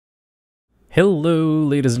Hello,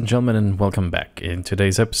 ladies and gentlemen, and welcome back. In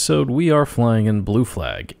today's episode, we are flying in Blue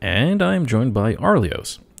Flag, and I'm joined by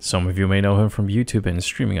Arlios. Some of you may know him from YouTube and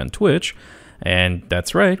streaming on Twitch, and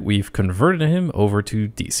that's right, we've converted him over to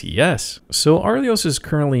DCS. So Arlios is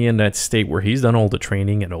currently in that state where he's done all the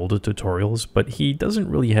training and all the tutorials, but he doesn't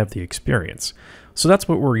really have the experience. So that's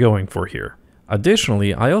what we're going for here.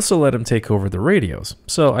 Additionally, I also let him take over the radios,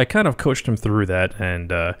 so I kind of coached him through that,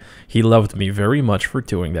 and he loved me very much for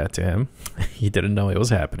doing that to him. He didn't know it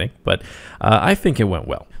was happening, but I think it went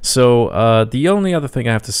well. So the only other thing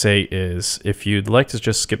I have to say is, if you'd like to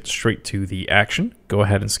just skip straight to the action, go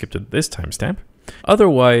ahead and skip to this timestamp.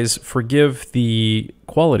 Otherwise, forgive the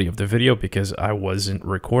quality of the video because I wasn't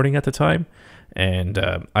recording at the time, and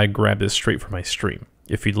I grabbed this straight from my stream.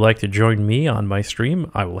 If you'd like to join me on my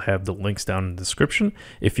stream, I will have the links down in the description.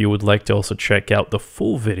 If you would like to also check out the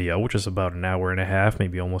full video, which is about an hour and a half,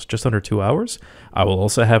 maybe almost just under 2 hours, I will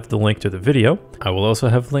also have the link to the video. I will also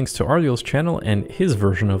have links to Arlios' channel and his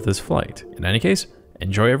version of this flight. In any case,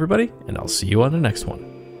 enjoy everybody, and I'll see you on the next one.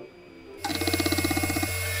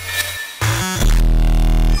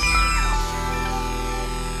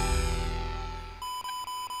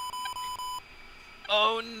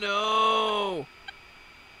 Oh no!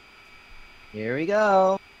 Here we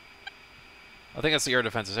go. I think that's the air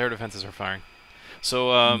defenses. Air defenses are firing.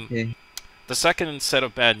 So, Okay. the second set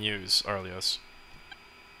of bad news, Arlios.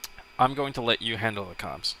 I'm going to let you handle the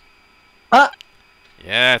comms. Ah!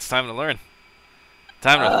 Yeah, it's time to learn.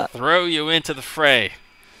 Time to throw you into the fray.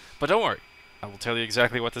 But don't worry. I will tell you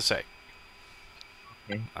exactly what to say.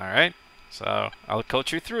 Okay. Alright? So, I'll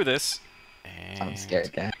coach you through this. And I'm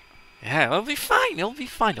scared, guy. yeah, it'll be fine. It'll be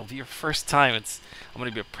fine. It'll be your first time. I'm going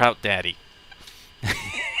to be a proud daddy.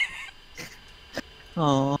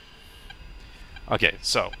 Oh. Okay,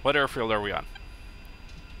 so, what airfield are we on?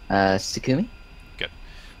 Sukumi? Good.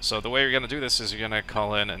 So the way you're going to do this is you're going to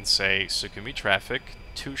call in and say, Sukumi traffic,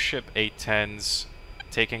 2 ship 810s,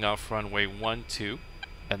 taking off runway 12,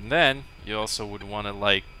 and then you also would want to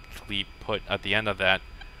likely put at the end of that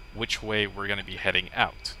which way we're going to be heading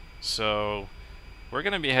out. So we're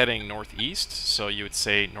going to be heading northeast, so you would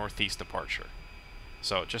say northeast departure.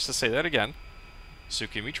 So just to say that again,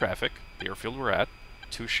 Sukumi traffic, the airfield we're at,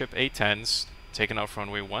 2 ship 810s, taking off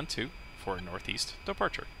runway 12 for northeast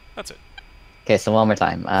departure. That's it. Okay, so one more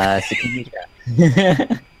time. Sukumi.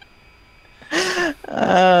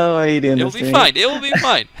 Oh, why are you doing It'll this be to me? fine. It will be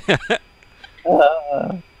fine.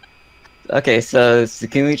 Okay, so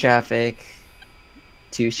Sukumi traffic,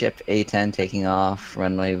 2 ship A10 taking off,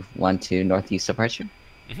 runway 12 northeast departure.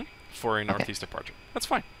 For a northeast departure. That's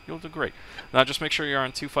fine. You'll do great. Now just make sure you're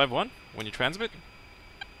on 251 when you transmit.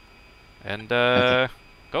 And Okay.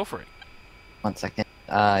 go for it. 1 second.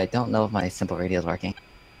 I don't know if my simple radio is working.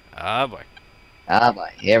 Ah boy. Ah, boy.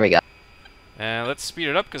 Here we go. And let's speed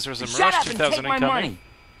it up because there's a Shut Mirage up and 2000 take my incoming. money.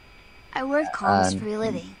 I work comms for a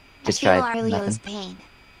living. Just I feel tried. Arlios' Nothing. pain.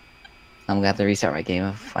 I'm gonna have to restart my game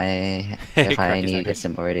if I Cracky need second. a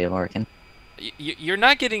simple radio working. You're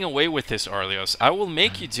not getting away with this, Arlios. I will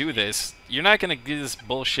make you do this. You're not going to do this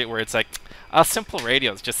bullshit where it's like, simple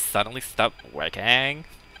radios just suddenly stop working.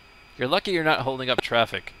 You're lucky you're not holding up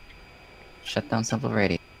traffic. Shut down simple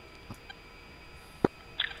radio.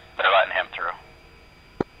 They're letting him through.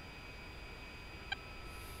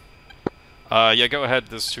 Yeah, go ahead.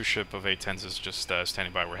 This 2 ship of A10s is just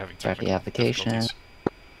standing by. We're having Start the technical application. difficulties.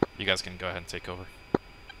 You guys can go ahead and take over.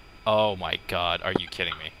 Oh my god, are you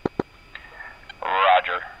kidding me?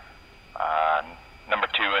 Roger. Number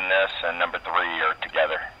 2 in this and number 3 are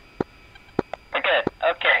together. We're good.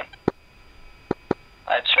 Okay.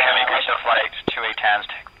 Shikumi, Greaser Flight 2810s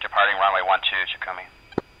departing runway 12,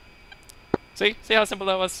 Shikumi. See how simple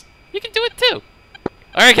that was? You can do it too!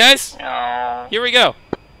 Alright guys, No. here we go.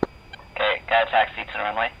 Okay, got a taxi to the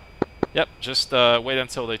runway. Yep, just wait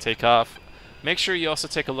until they take off. Make sure you also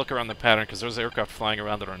take a look around the pattern because there's aircraft flying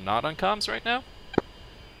around that are not on comms right now.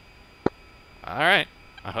 Alright,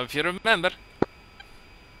 I hope you remember.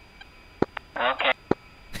 Okay.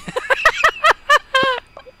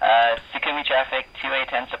 Sukumi traffic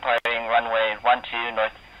 2810s departing runway 12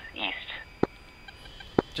 northeast.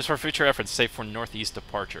 Just for future reference, say for northeast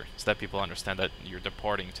departure, so that people understand that you're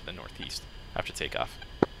departing to the northeast after takeoff.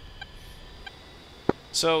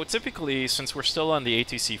 So typically, since we're still on the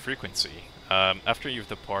ATC frequency, after you've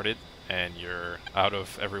departed and you're out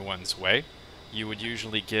of everyone's way, you would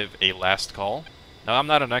usually give a last call. Now, I'm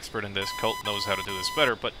not an expert in this, Colt knows how to do this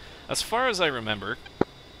better, but as far as I remember,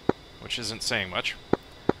 which isn't saying much,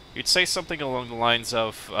 you'd say something along the lines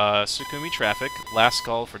of, Sukumi traffic, last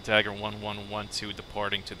call for Dagger 1112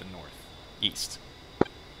 departing to the northeast.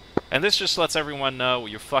 And this just lets everyone know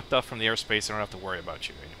you're fucked up from the airspace. They don't have to worry about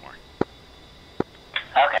you anymore.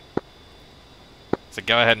 Okay. So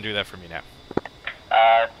go ahead and do that for me now.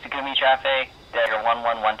 Sukumi traffic, Dagger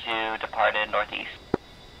 1112, departed northeast.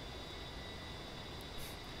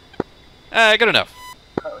 Good enough.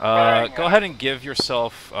 Go ahead and give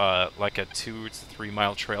yourself like a 2 to 3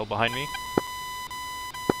 mile trail behind me.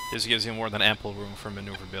 This gives you more than ample room for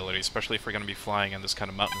maneuverability, especially if we're going to be flying in this kind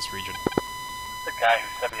of mountainous region. The guy who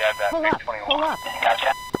said he had that Pull big up, 21. pull up.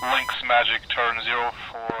 Gotcha. Links magic turn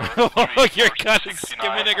 04. Oh, you're kind of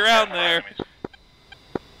skimming the ground there.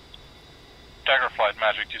 Daggerflight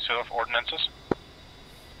magic, do you still have ordinances?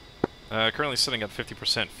 Currently sitting at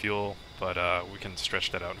 50% fuel, but we can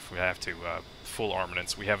stretch that out if we have to. Full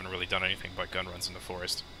armaments. We haven't really done anything but gun runs in the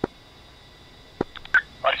forest.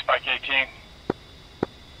 Body Spike 18.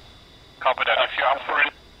 Copy that. If you're up for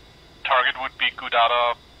it, target would be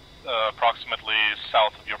Gudada, approximately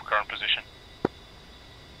south of your current position.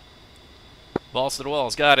 Balls to the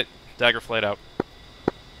walls. Got it. Dagger flight out.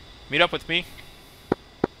 Meet up with me.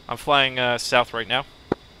 I'm flying south right now.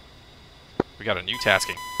 We got a new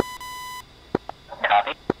tasking.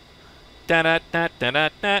 Copy. Da da da da da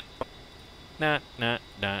da. Na na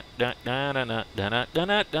na na na na na na na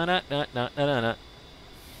na na na na na na.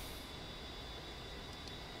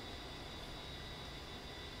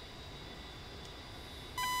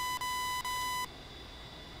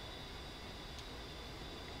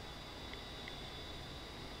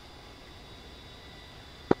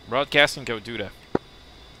 Broadcasting go do da.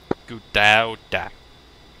 Go dow da.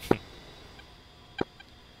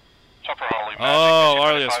 Oh,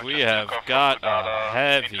 Arlios, we have got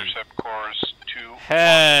a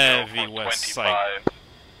heavy west side.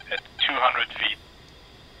 At 200 feet.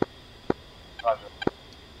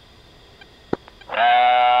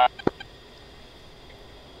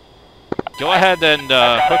 Go ahead and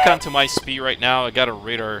hook onto my speed right now. I got a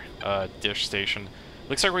radar dish station.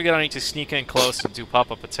 Looks like we're gonna need to sneak in close and do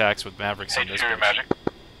pop-up attacks with Mavericks on this. Magic.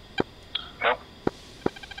 Nope.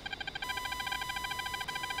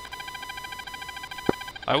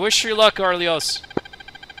 I wish you luck, Arlios.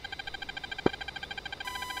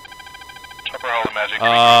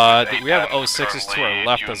 We have 06s to our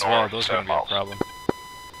left as well. Those are going to be a problem.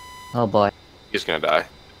 Oh boy. He's gonna die.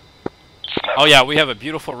 Oh yeah, we have a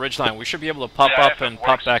beautiful ridgeline. We should be able to pop up and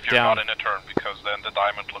pop back down. Not in a turn, because then the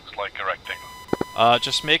diamond looks like a rectangle.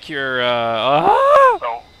 Just make your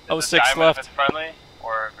So, 06 left. Friendly,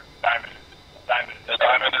 or diamond? The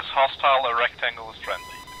diamond is hostile, a rectangle is friendly.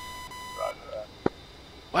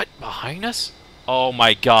 What? Behind us? Oh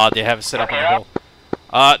my god, they have it set up on the hill.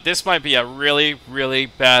 This might be a really, really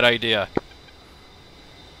bad idea.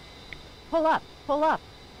 Pull up, pull up.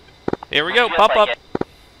 Here we go, pop up.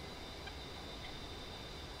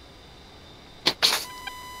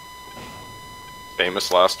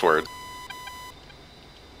 Famous last word.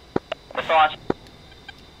 Missile launch.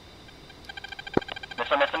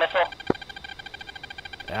 Missile.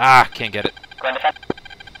 Ah, can't get it. Go and defend.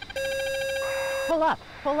 Pull up,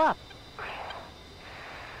 pull up.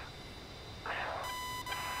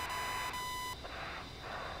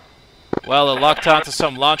 Well, it locked onto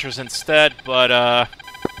some launchers instead, but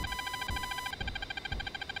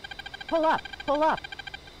Pull up, pull up.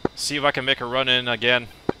 see if I can make a run in again.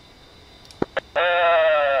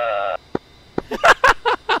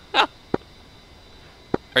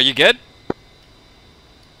 Are you good?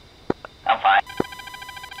 I'm fine.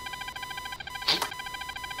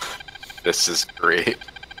 This is great.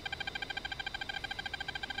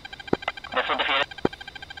 Missile defeated.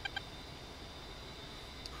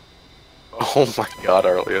 Oh my god,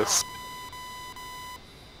 Arlios.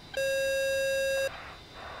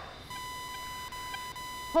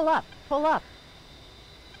 Pull up, pull up.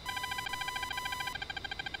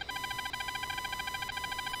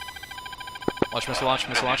 Launch, missile launch,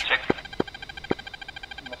 missile launch. Missile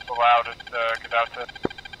out and get out to...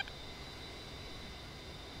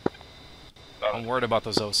 I'm worried about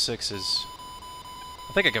those 06s.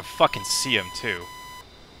 I think I can fucking see him too.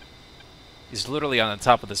 He's literally on the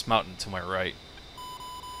top of this mountain to my right.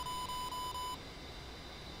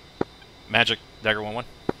 Magic, Dagger 1-1.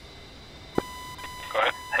 Go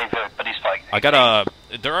ahead. Hey, good, but he's fine. I got a...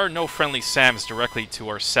 There are no friendly SAMs directly to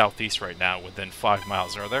our southeast right now, within 5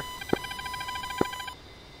 miles, are there?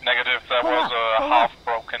 Negative, that Pull was up, a pull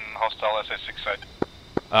half-broken hostile SA-6 site.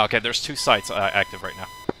 Okay, there's 2 sites active right now.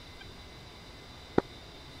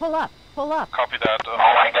 Pull up, pull up. Copy that. Oh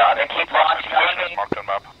my god, they keep launching on Position is me. marked on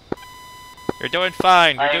map. You're doing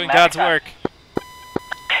fine. You're Hey, doing God's Maverick. work.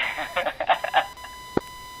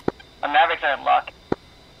 The Mavericks are in luck.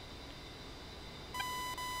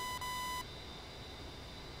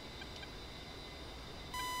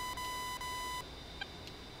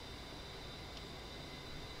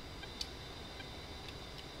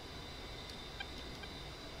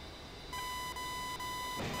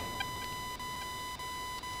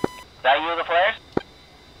 that you, the flares?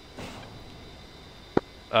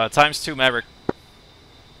 ×2 Maverick.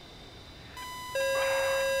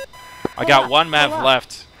 I got one Mav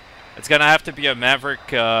left. It's gonna have to be a Maverick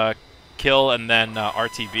kill and then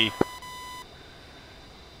RTB.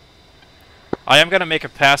 I am gonna make a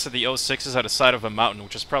pass at the 06s at the side of a mountain,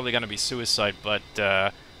 which is probably gonna be suicide, but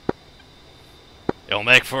it'll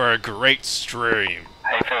make for a great stream.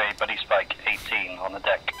 Hey, Fury, Buddy Spike, 18 on the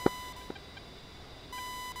deck.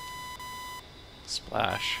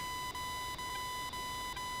 Splash.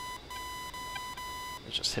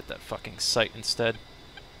 Let's just hit that fucking site instead.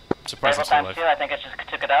 I'm surprised I'm still alive. I think I just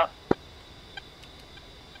took it out.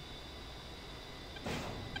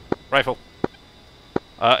 Rifle.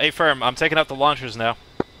 A-firm, I'm taking out the launchers now.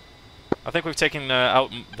 I think we've taken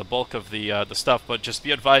out the bulk of the stuff, but just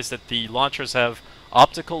be advised that the launchers have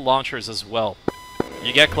optical launchers as well.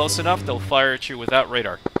 You get close enough, they'll fire at you without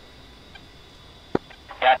radar.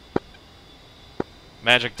 Yeah.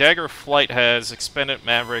 Magic Dagger Flight has expended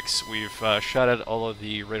Mavericks. We've shot at all of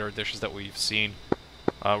the radar dishes that we've seen.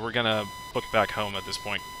 We're gonna book back home at this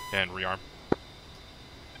point and rearm.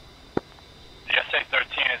 The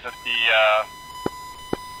SA-13 is at the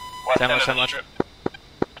west Stand end much, of stand the much. strip.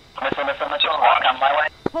 Listen, walk on my way.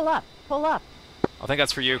 Pull up, pull up. I think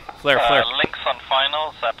that's for you. Flare, flare. Links on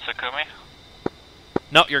finals at Sukumi.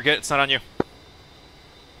 No, you're good. It's not on you.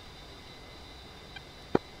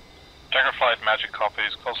 Dagger Flight Magic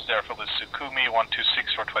copies. Closest airfield is Sukumi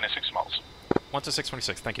 126 for 26 miles.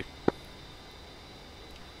 12626, thank you.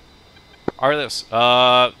 Arlios,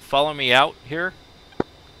 follow me out here.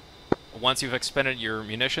 Once you've expended your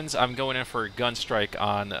munitions, I'm going in for a gun strike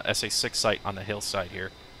on SA-6 site on the hillside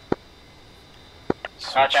here.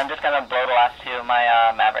 Roger, I'm just gonna blow the last two of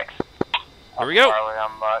my Mavericks. Here we go. Charlie,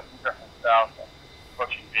 I'm south,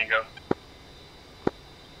 approaching Bingo.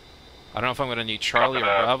 I don't know if I'm going to need Charlie or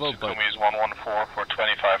Bravo, but... Sukumi is 114 for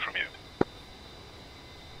 25 from you.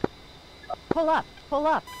 Pull up, pull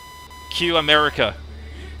up. Cue America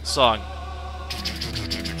song.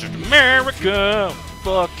 America,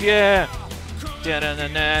 fuck yeah.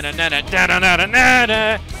 Da-da-na-na-na-na-na,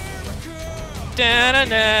 da-da-na-na-na-na.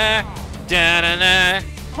 Da-da-na, da-da-na.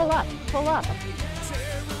 Pull up, pull up.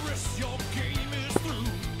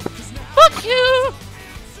 Fuck you!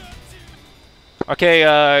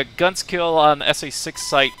 Okay, guns kill on SA-6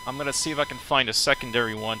 site. I'm gonna see if I can find a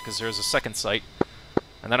secondary one, because there's a second site.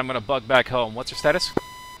 And then I'm gonna bug back home. What's your status?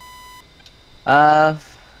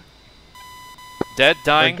 Dead,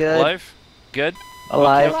 dying, good. alive? Good?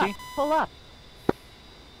 Alive. Okay, okay. Pull up.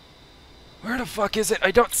 Where the fuck is it?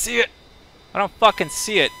 I don't see it! I don't fucking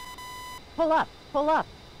see it. Pull up, pull up.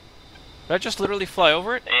 Did I just literally fly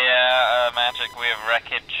over it? Yeah, Magic, we have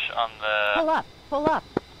wreckage on Pull up, pull up.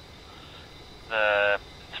 the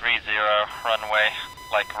 30 runway,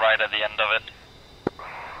 like right at the end of it.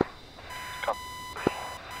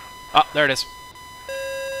 Ah, there it is.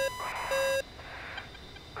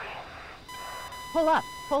 Pull up,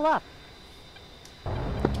 pull up.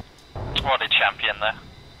 What a champion there.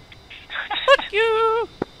 Fuck you!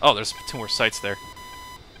 Oh, there's 2 more sites there.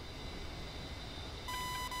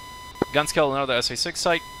 Guns kill another SA-6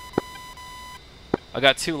 site. I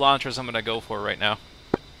got 2 launchers I'm gonna go for right now.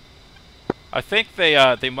 I think they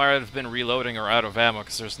might have been reloading or out of ammo,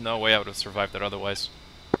 because there's no way I would have survived that otherwise.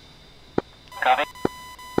 Copy.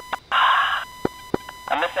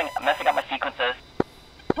 I'm messing up my sequences.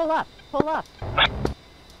 Pull up, pull up.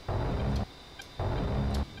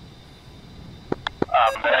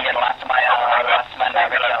 I'm gonna get last of my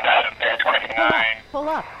Maverick down at 29. Pull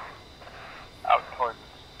up. Out towards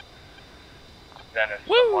Venice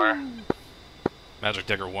Woo! somewhere. Magic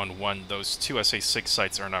Dagger 1-1. Those 2 SA-6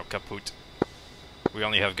 sites are now kaput. We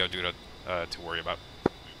only have Gaududa to worry about.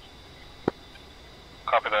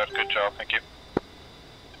 Copy that. Good job. Thank you.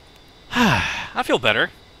 I feel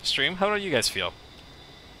better. Stream, how do you guys feel?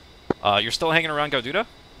 You're still hanging around Gaududa?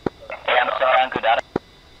 Hey, I'm still around Gudata.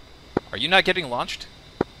 Are you not getting launched?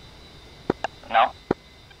 No.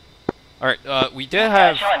 Alright, we did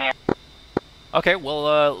have... Chilling here. Okay,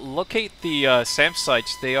 well, locate the SAM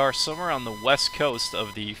sites. They are somewhere on the west coast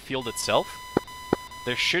of the field itself.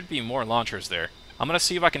 There should be more launchers there. I'm gonna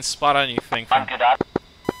see if I can spot anything from... On Gudata.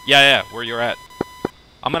 Yeah, where you're at.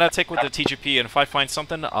 I'm gonna take with the TGP, and if I find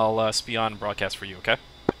something, I'll spion broadcast for you, okay?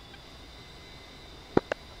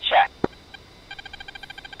 Check.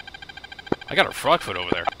 I got a frogfoot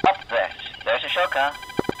over there. Up this. There's a Shoka.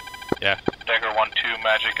 Yeah. Dagger 1-2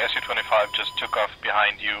 Magic SU-25 just took off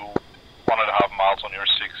behind you 1.5 miles on your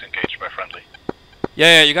 6, engaged by friendly.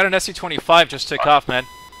 Yeah, you got an SC-25 just took off, man.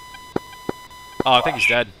 Oh, I think he's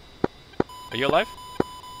dead. Are you alive?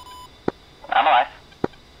 I'm alive.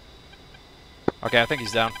 Okay, I think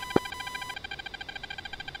he's down.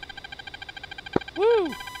 Woo!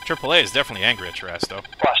 AAA is definitely angry at your ass, though.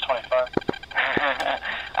 Flash 25.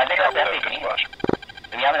 I think that's F-18.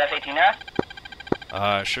 Do we have an F-18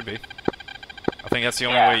 now? Should be. I think that's the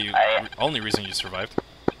only Yeah, way you, only reason you survived.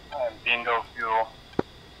 Bingo fuel.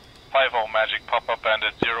 50 Magic pop-up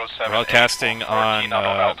bandit 07. Broadcasting on,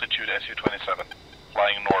 altitude SU-27.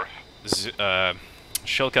 Flying north.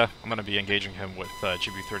 Shilka, I'm gonna be engaging him with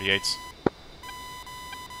GB-38s.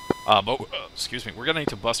 Excuse me, we're gonna need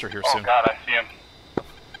to buster here Oh soon. god, I see him.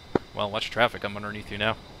 Well, watch traffic, I'm underneath you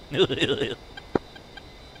now.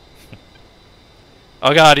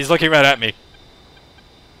 Oh god, he's looking right at me.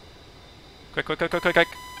 Quick, quick, quick, quick, quick, quick.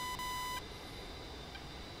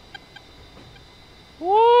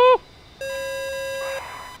 Woo!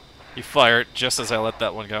 He fired just as I let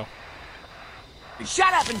that one go.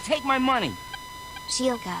 Shut up and take my money!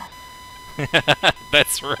 Shilka.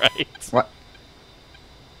 That's right. What?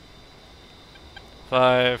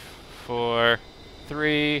 5, 4,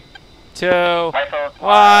 3, 2, Rifle,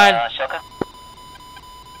 1. Shilka.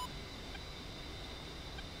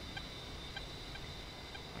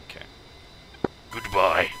 Okay.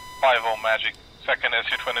 Goodbye. 50 Magic. Second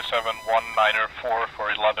SU-27, 194 for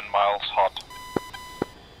 11 miles hot.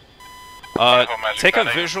 Take a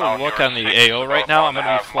visual look on the AO right now. I'm going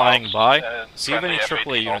to be flying by. See if any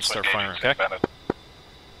AAA units start firing, okay?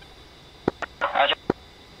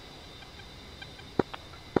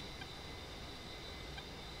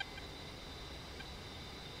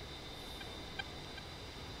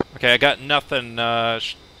 Okay, I got nothing, Sam!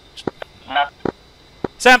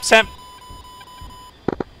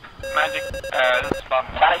 Magic, this is Bob.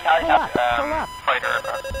 Pull up. Fighter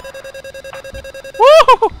aircraft.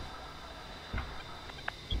 Woo!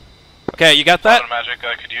 Okay, you got that? Magic,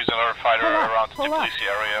 I could use another fighter around the pull up. Tbilisi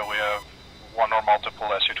area. We have one or multiple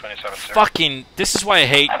SU-27. Fucking, this is why I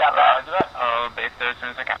hate... I got that. I'll base there as soon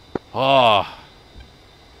as I can. Oh.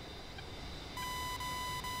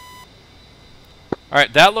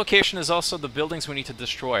 Alright, that location is also the buildings we need to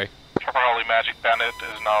destroy. Harley Magic Bandit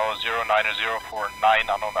is now 090 for 9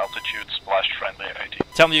 unknown altitude, splash friendly F-18.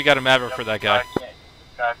 Tell me you got a Maverick for that guy. Okay.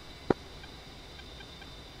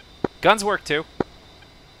 Guns work too.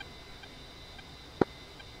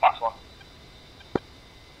 Last one.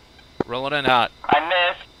 Rolling in hot. I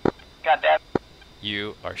missed. Got that.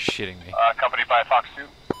 You are shitting me. Accompanied by Fox 2.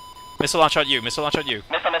 Missile launch on you, missile launch on you.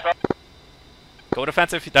 Missile. Go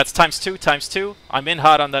defensive, that's times 2, times 2. I'm in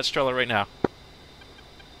hot on that stroller right now.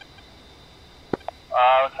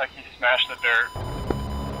 Looks like he smashed the dirt.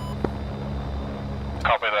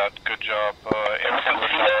 Copy that, good job. Everything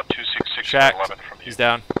was 266 Shacked. 11 from you. He's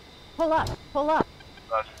down. Pull up.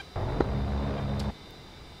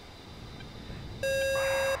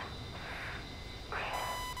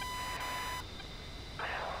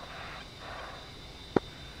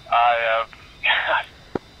 I have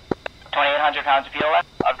 2,800 pounds of fuel left.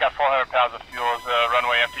 I've got 400 pounds of fuel as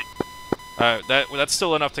runway empty. That's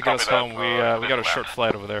still enough to get us Copy that, home. We got a map. short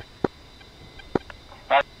flight over there.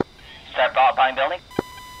 Start buying building.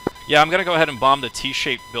 Yeah, I'm gonna go ahead and bomb the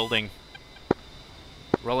T-shaped building.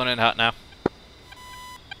 Rolling in hot now.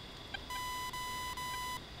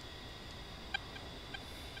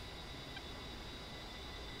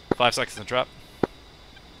 Five seconds to drop.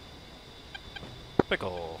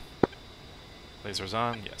 Pickle. Lasers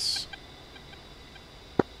on, yes.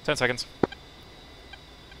 10 seconds.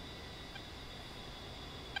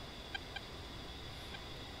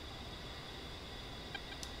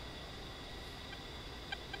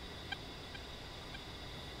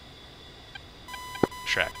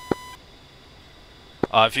 Track.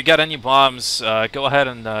 If you got any bombs, go ahead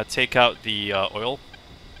and take out the oil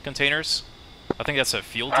containers. I think that's a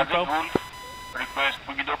fuel depot.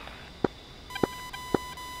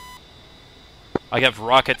 I have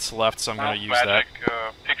rockets left, so I'm going to use that.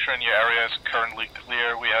 Picture in your area is currently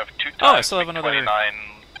clear. We have 2 times Oh, I still have another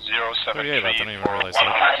 29073 38 left. I didn't even for realize that.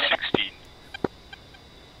 116.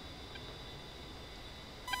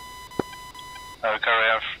 We currently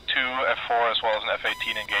have 2 F4 as well as an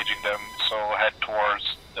F-18 engaging them, so head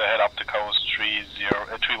up the coast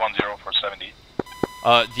 310 for 70.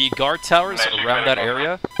 The guard towers Magic around that medical.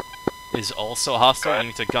 area is also hostile. Okay. You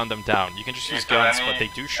need to gun them down. You can just use Is there guns, any but they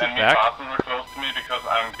do shoot enemy back. passenger close to me because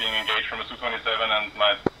I'm being engaged from a Su-27 and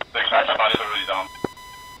my section body is already down.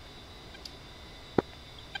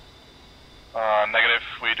 Negative,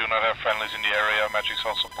 we do not have friendlies in the area. Magic's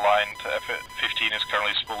also blind. F-15 is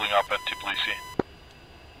currently spooling up at Tbilisi.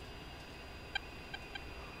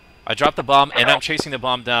 I dropped the bomb, and I'm chasing the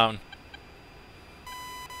bomb down.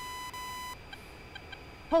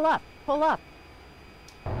 Pull up.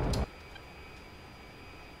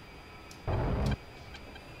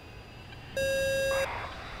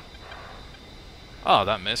 Oh,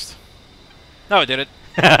 that missed. No, I did it.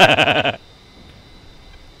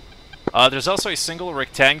 There's also a single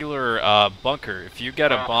rectangular bunker. If you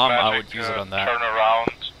get a bomb, I would use it on that. Turn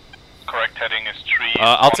around. Correct heading is 3.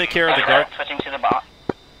 I'll take care of the guard. Switching to the bomb.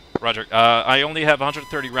 Roger. I only have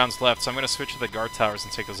 130 rounds left, so I'm going to switch to the guard towers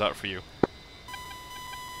and take those out for you.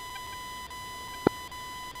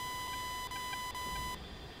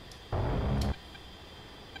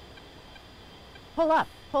 Pull up,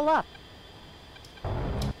 pull up.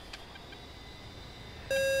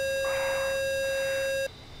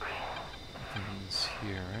 Everything's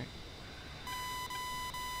here, right?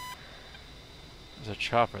 There's a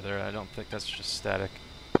chopper there. I don't think that's just static.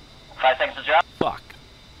 5 seconds to drop. Fuck.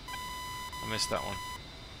 I missed that one.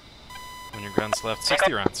 How many guns left?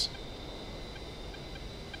 60 rounds.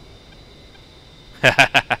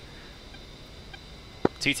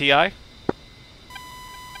 TTI?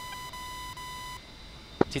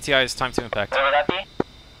 TTI is time to impact. Where would that be?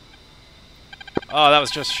 Oh, that was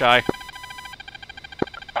just shy.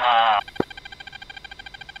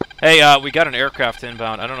 Hey, we got an aircraft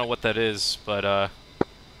inbound. I don't know what that is, but,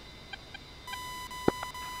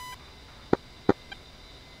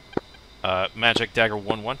 Magic Dagger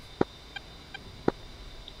 1-1.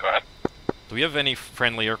 Go ahead. Do we have any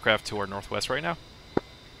friendly aircraft to our northwest right now?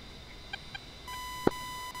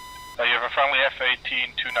 You have a friendly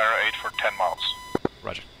F-18 298 for 10 miles.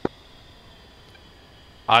 Roger.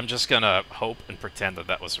 I'm just gonna hope and pretend that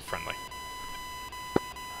that was a friendly.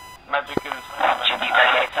 Magic is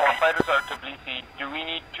 4 fighters are to Bleepy. Do we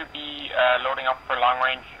need to be loading up for long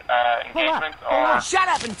range engagements or Shut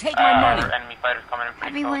up and take my money. enemy fighters coming in?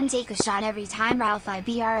 Everyone take a shot every time, Ralfi.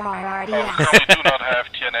 We BRRRDS. do not have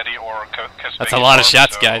TNED or Cascade. That's a lot of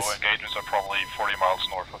shots, so guys. Engagements are probably 40 miles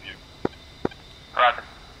north of you. Roger.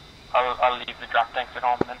 I'll leave the drop tanks at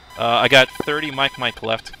home then. I got 30 Mike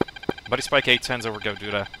left. Buddy Spike 810's over, go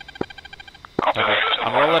do that. Okay.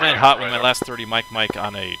 I'm rolling in hot with my last 30 Mike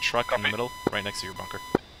on a truck in the middle, right next to your bunker.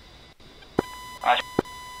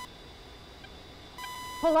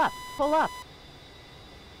 Pull up, pull up.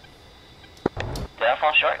 Did I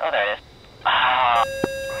fall short? Oh, there it is.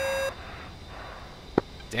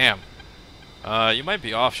 Damn. You might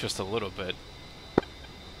be off just a little bit.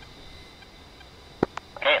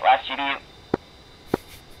 Okay, last GDU.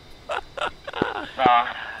 No.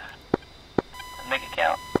 Make it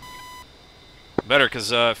count. Better,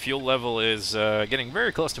 because fuel level is getting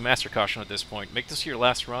very close to master caution at this point. Make this your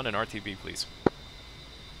last run in RTB, please.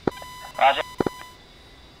 Roger.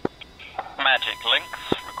 Magic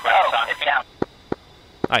links. Request It's down.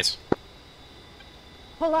 Nice.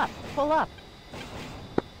 Pull up, pull up.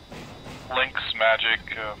 Links Magic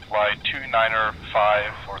fly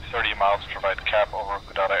 295 for 30 miles. Provide cap over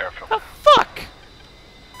Gudada Airfield. The fuck?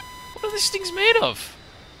 What are these things made of?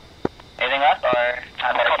 Anything left or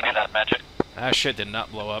I'm Copy that, Magic. Ah, shit did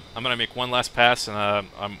not blow up. I'm gonna make one last pass and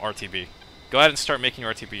I'm RTB. Go ahead and start making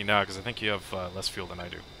RTB now, because I think you have less fuel than I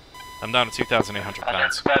do. I'm down to 2,800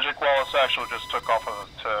 pounds. Magic Wallace actually just took off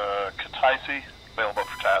to Kataisi, available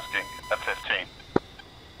for tasking at 15.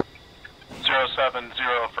 070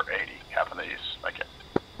 for 80, half of these. Okay.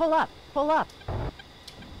 Pull up, pull up.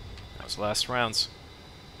 That was the last rounds.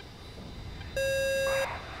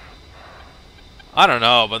 I don't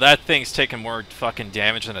know, but that thing's taking more fucking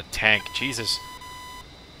damage than a tank. Jesus.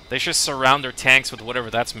 They should surround their tanks with whatever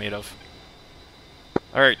that's made of.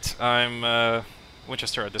 Alright, I'm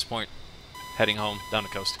Winchester at this point. Heading home, down the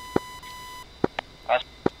coast.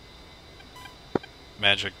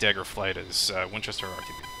 Magic Dagger Flight is Winchester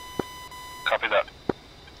RTB. Copy that.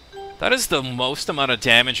 That is the most amount of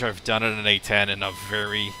damage I've done in an A10 in a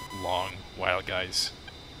very long while, guys.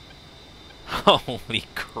 Holy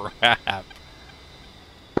crap.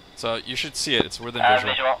 So, you should see it. It's within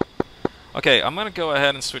visual. Visual. Okay, I'm gonna go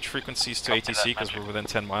ahead and switch frequencies to ATC because we're within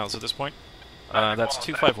 10 miles at this point. That's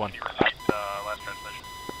 251. Last transmission.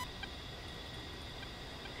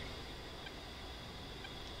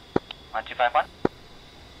 1251.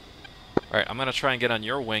 Alright, I'm gonna try and get on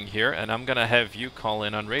your wing here, and I'm gonna have you call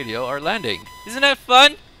in on radio our landing. Isn't that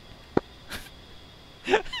fun?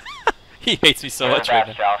 He hates me so much right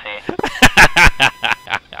now. Ralfi.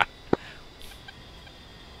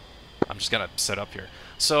 I'm just gonna set up here.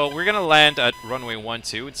 So we're gonna land at runway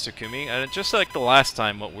 12 in Sukumi, and just like the last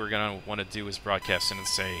time, what we're gonna want to do is broadcast in and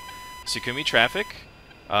say, Sukumi traffic,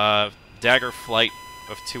 Dagger flight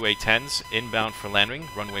of 2 A10s inbound for landing,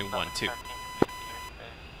 runway 12.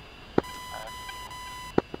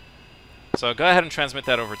 So go ahead and transmit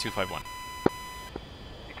that over 251.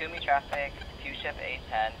 Sukumi traffic, 2 ship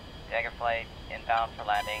A10, Dagger flight, inbound for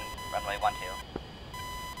landing, runway 12.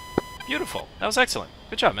 Beautiful. That was excellent.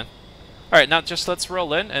 Good job, man. Alright, now just let's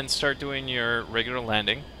roll in and start doing your regular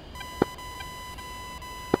landing.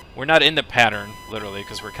 We're not in the pattern, literally,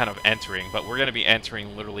 because we're kind of entering, but we're going to be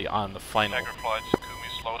entering literally on the final. Dagger flight,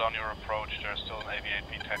 Sukumi, slow down your approach. There's still an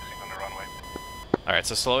AV-8B taxiing on the runway. Alright,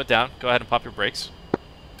 so slow it down. Go ahead and pop your brakes.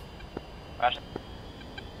 Roger.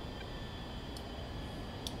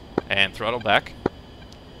 And throttle back.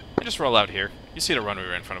 And just roll out here. You see the runway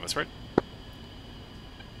right in front of us, right?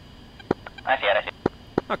 I see it, I see it.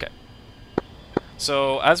 Okay.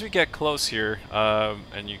 So, as we get close here,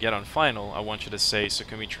 and you get on final, I want you to say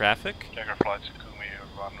Sukumi traffic. Dagger flight, Sukumi,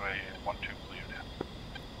 runway 12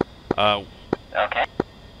 cleared. Okay.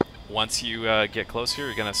 Once you get close here,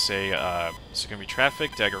 you're going to say Sukumi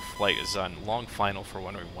traffic, Dagger flight is on long final for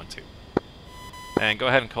runway 12. And go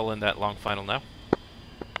ahead and call in that long final now.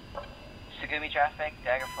 Sukumi traffic,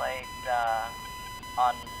 Dagger flight,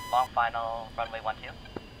 on long final, runway 12.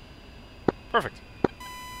 Perfect.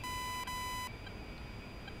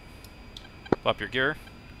 Pop your gear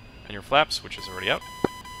and your flaps, which is already out.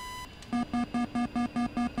 Want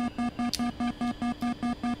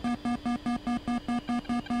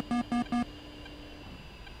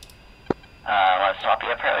to swap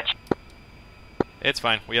your approach? It's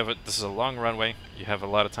fine. We have this is a long runway. You have a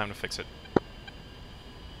lot of time to fix it.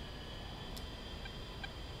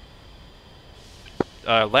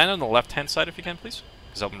 Land on the left-hand side if you can, please,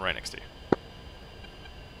 because I'll be right next to you.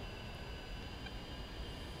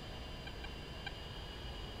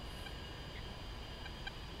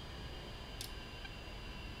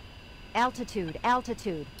 Altitude,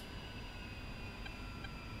 altitude.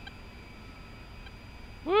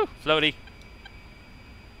 Woo! Floaty.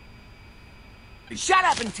 Shut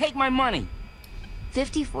up and take my money.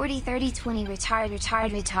 50, 40, 30, 20, retard,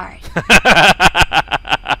 retard, retard.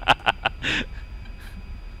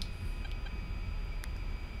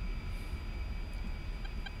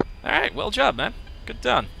 Alright, well job, man. Good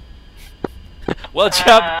done. Well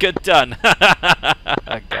job, good done. Gotcha.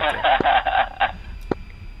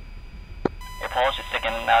 Your pole's just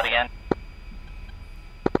sticking out again.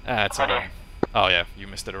 Ah, it's okay. Oh yeah, you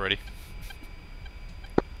missed it already.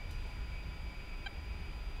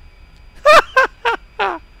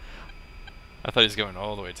 I thought he was going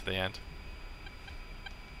all the way to the end.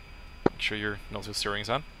 Make sure your nozzle steering's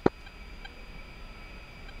on.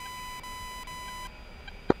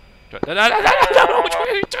 No, which way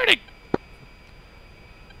are you turning?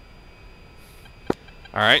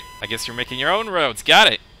 Alright, I guess you're making your own roads.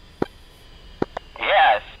 Got it.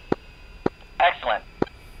 Yes. Excellent.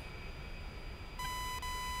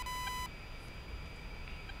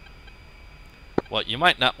 Well, you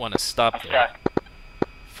might not want to stop I'm there. stuck.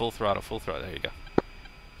 Full throttle, full throttle. There you go.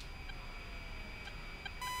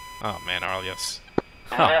 Oh man, Arlios. Is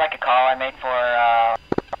there like a call I made for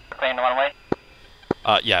clearing the runway?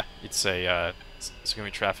 Yeah, it's a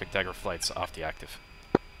Sukumi traffic, Dagger flights off the active.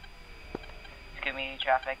 Sukumi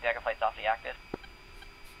traffic, Dagger flights off the active.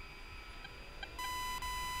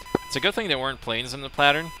 It's a good thing there weren't planes in the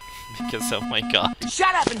pattern, because oh my god.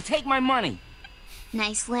 Shut up and take my money.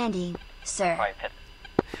 Nice landing, sir. Probably pit.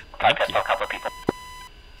 Thank Probably you. a couple of people.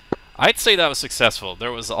 I'd say that was successful.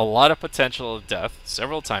 There was a lot of potential of death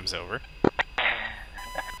several times over.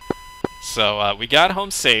 So we got home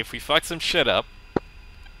safe. We fucked some shit up.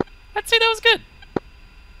 I'd say that was good.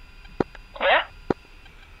 Yeah?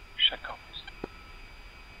 Shit goes.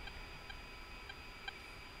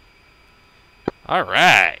 All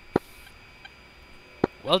right.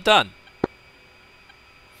 Well done.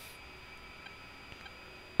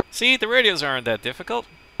 See, the radios aren't that difficult.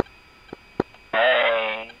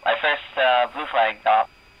 Hey, my first blue flag stop.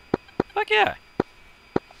 Fuck yeah.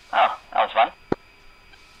 Oh, that was fun.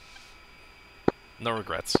 No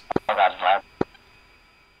regrets. Oh god, it's loud.